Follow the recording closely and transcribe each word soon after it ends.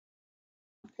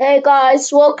Hey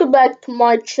guys, welcome back to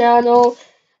my channel.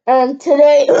 And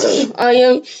today I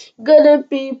am gonna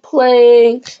be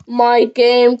playing my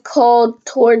game called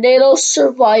Tornado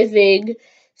Surviving.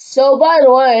 So by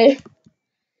the way,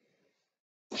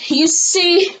 you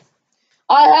see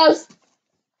I have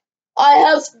I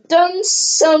have done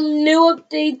some new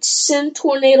updates in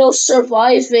Tornado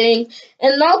Surviving,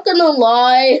 and not gonna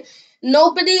lie,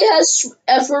 nobody has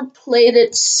ever played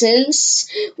it since.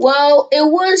 Well, it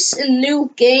was a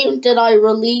new game that I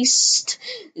released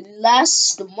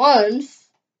last month.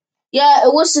 Yeah,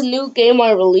 it was a new game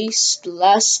I released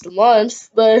last month,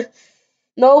 but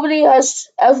nobody has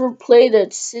ever played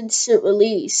it since it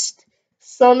released.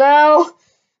 So now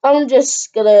I'm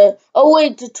just gonna. Oh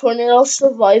wait, the Tornado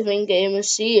Surviving game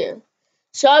is here.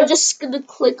 So I'm just gonna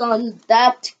click on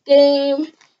that game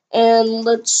and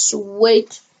let's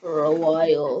wait for a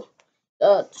while.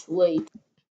 Let's wait.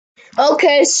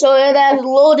 Okay, so it has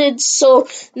loaded. So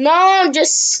now I'm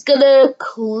just gonna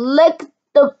click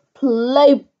the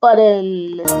play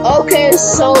button. Okay,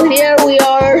 so here we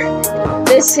are.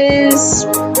 This is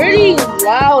pretty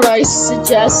loud, I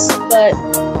suggest, but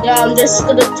yeah, I'm just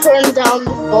gonna turn down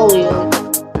the volume.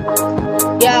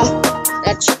 Yeah,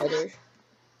 that's better.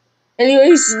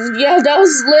 Anyways, yeah, that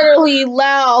was literally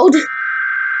loud.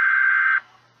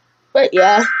 But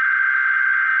yeah,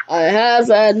 I have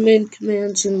admin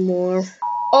commands and more.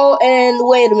 Oh, and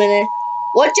wait a minute.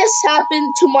 What just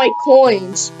happened to my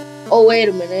coins? Oh, wait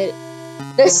a minute.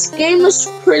 This game is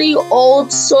pretty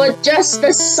old, so it just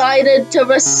decided to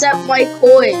reset my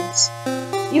coins.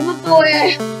 Even though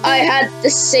I had the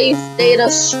save data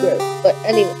script. But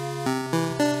anyway,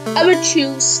 I would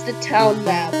choose the town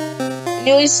map.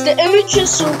 Anyways, the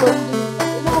images are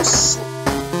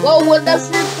well, whenever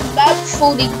the map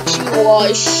footage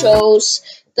UI shows,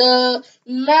 the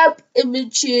map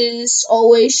images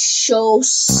always show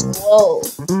slow.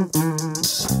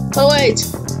 Oh wait,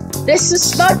 this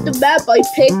is not the map I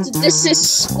picked, this is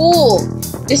school.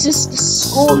 This is the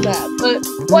school map, but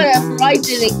whatever,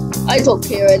 I don't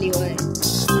care anyway.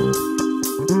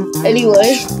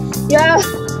 Anyway, yeah.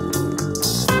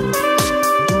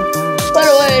 By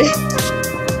the way,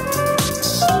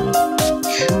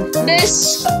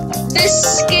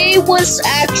 this game was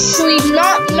actually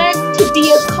not meant to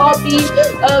be a copy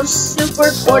of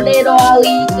Super Tornado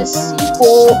Alley, the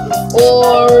sequel,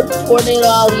 or Tornado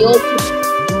Alley Ultimate.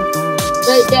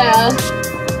 But yeah,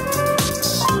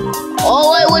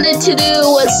 all I wanted to do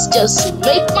was just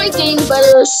make my game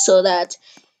better so that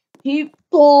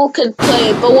people can play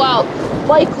it. But wow,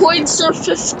 my coins are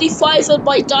 55 and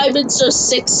my diamonds are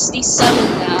 67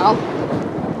 now.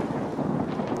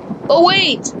 Oh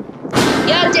wait!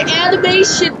 Yeah, the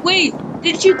animation. Wait,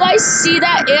 did you guys see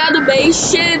that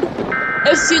animation?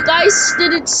 If you guys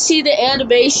didn't see the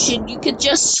animation, you could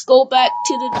just go back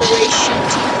to the duration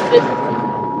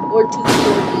 250 or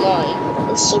 249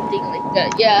 or something like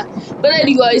that. Yeah, but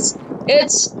anyways,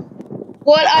 it's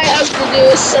what I have to do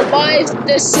is survive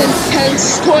this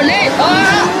intense tornado.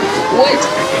 Ah, wait.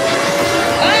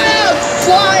 Ah, I'm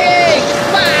flying.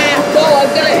 Ah, no,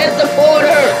 I'm gonna hit the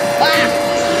border. Ah.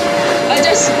 I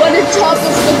just went on top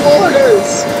of the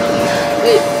borders.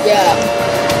 Wait, yeah.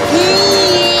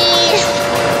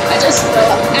 I just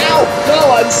fell. Ow! No,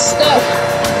 I'm stuck.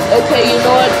 Okay, you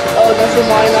know what? Oh, never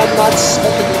mind. I'm not stuck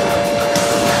anymore.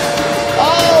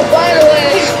 Oh, by the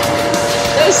way,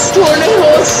 this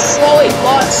tornado is throwing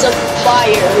lots of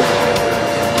fire.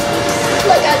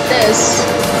 Look at this.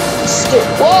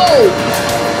 Whoa!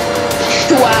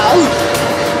 Wow.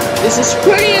 This is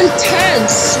pretty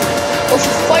intense. Of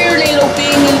a fire tornado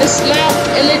being in this map,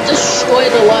 and it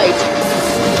destroyed the light.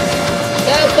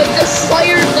 Yeah, but the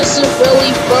fire doesn't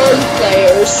really burn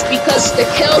players, because the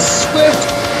kill script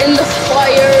in the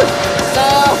fire,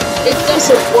 it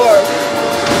doesn't work.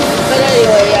 But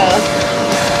anyway, yeah.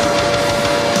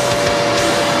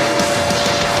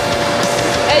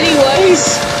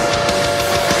 Anyways,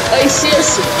 like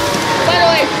seriously. By the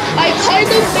way, I kind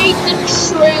of made the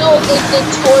trail that the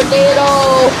tornado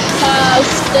have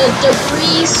the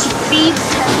debris speed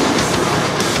test,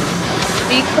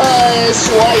 because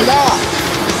why not?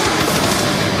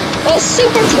 Well,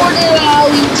 Super Tornado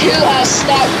Alley 2 has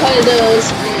that kind of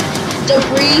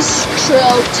debris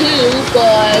trail too,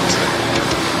 but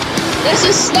this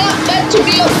is not meant to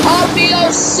be a copy of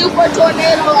Super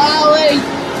Tornado Alley,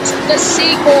 the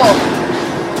sequel.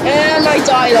 And I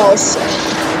died also.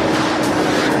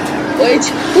 Wait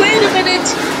a minute!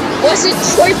 Was it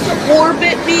trying to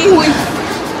orbit me with...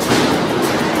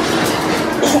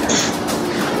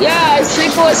 Yeah, I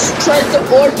think it was trying to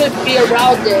orbit me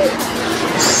around it.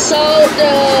 So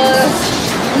the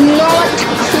not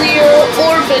clear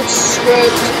orbits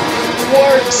script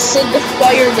works in the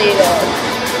Firenado.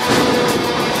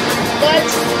 But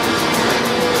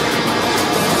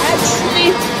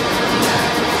actually,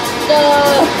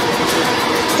 the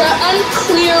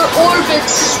unclear orbit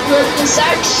script is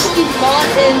actually not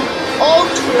in all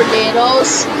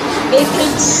tornadoes. It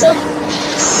can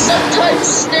sometimes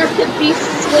there can be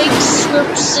flake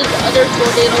scripts in other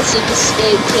tornadoes in this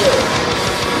game too.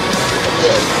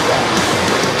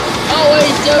 Oh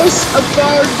wait, there's a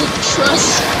burned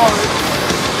trust part.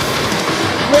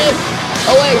 RIP.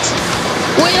 Oh wait,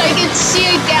 I can see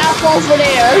a gap over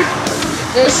there.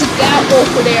 There's a gap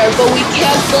over there, but we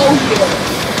can't go here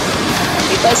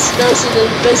because there's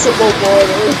an invisible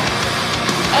border.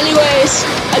 Anyways,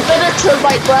 I better turn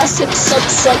my graphics up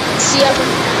so I can see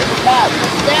everything in the map.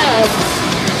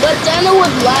 But then it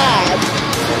would lag.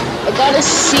 I gotta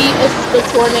see if the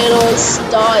tornado is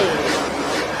dying.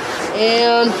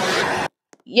 And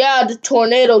yeah, the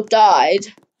tornado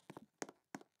died.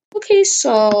 Okay,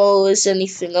 so is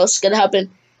anything else gonna happen?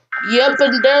 Yep,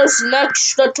 and there's an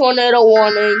extra tornado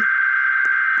warning.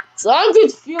 So I'm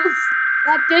confused.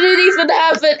 That didn't even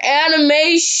have an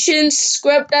animation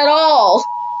script at all.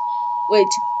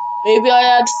 Wait, maybe I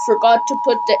had forgot to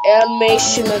put the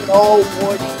animation and all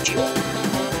warning you.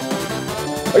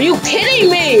 Are you kidding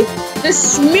me?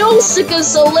 This music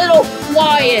is a little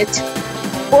quiet.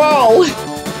 Bro,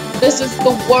 this is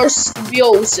the worst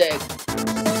music.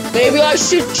 Maybe I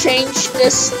should change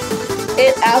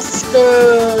it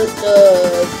after the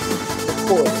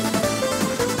recording.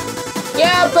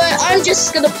 Yeah, but I'm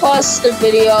just gonna pause the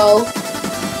video.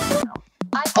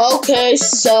 Okay,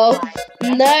 so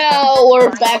now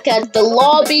we're back at the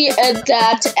lobby and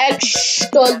that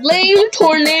extra lame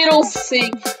tornado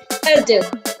thing ended.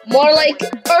 More like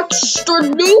extra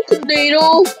nuke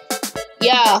tornado.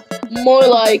 Yeah, more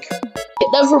like.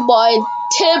 Never mind.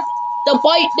 Tip, the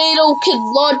bite NATO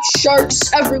can launch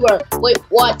sharks everywhere. Wait,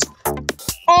 what?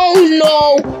 Oh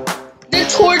no! The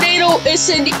tornado is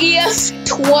an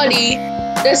EF-20.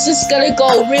 This is gonna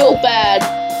go real bad.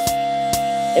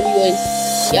 Anyways,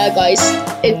 yeah guys,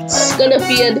 it's gonna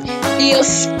be an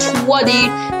EF-20,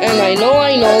 and I know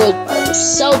it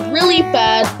sounds really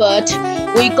bad, but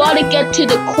we gotta get to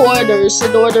the corners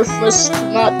in order for us to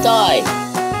not die.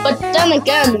 But then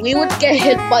again, we would get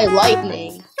hit by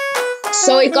lightning.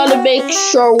 So we gotta make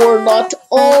sure we're not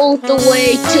all the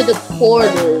way to the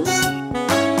corners.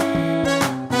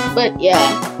 But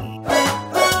yeah.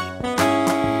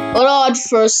 Hold on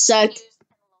for a sec.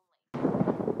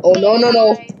 Oh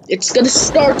no. It's gonna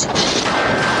start.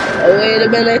 Oh wait a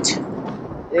minute.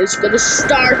 It's gonna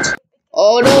start.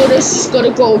 Oh no, this is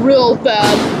gonna go real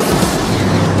bad.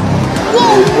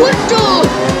 Whoa, what the?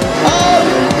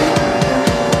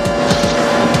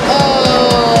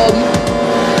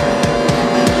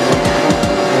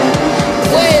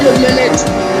 Wait a minute.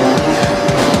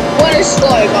 What is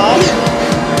going on?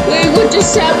 Wait, what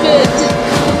just happened?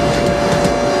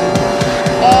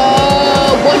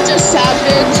 What just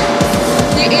happened?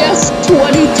 The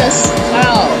EF-20 just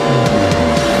fell.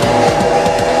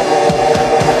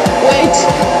 Wait,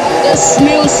 this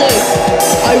music.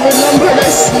 I remember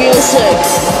this music.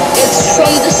 It's from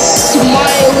the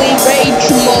Smiley Rage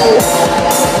Mode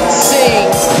thing.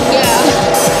 Yeah,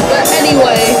 but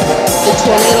anyway, the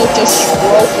tornado just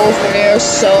broke over there,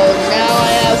 so now I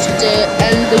have to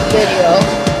end the video.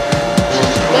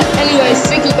 But anyway,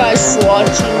 thank you guys for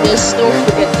watching this. Don't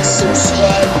forget to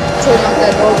subscribe, turn on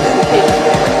that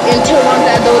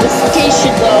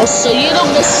notification bell so you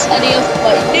don't miss any of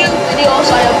my new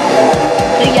videos I upload.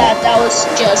 But yeah, that was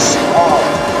just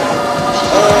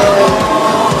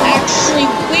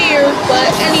actually weird,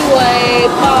 but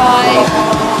anyway, bye.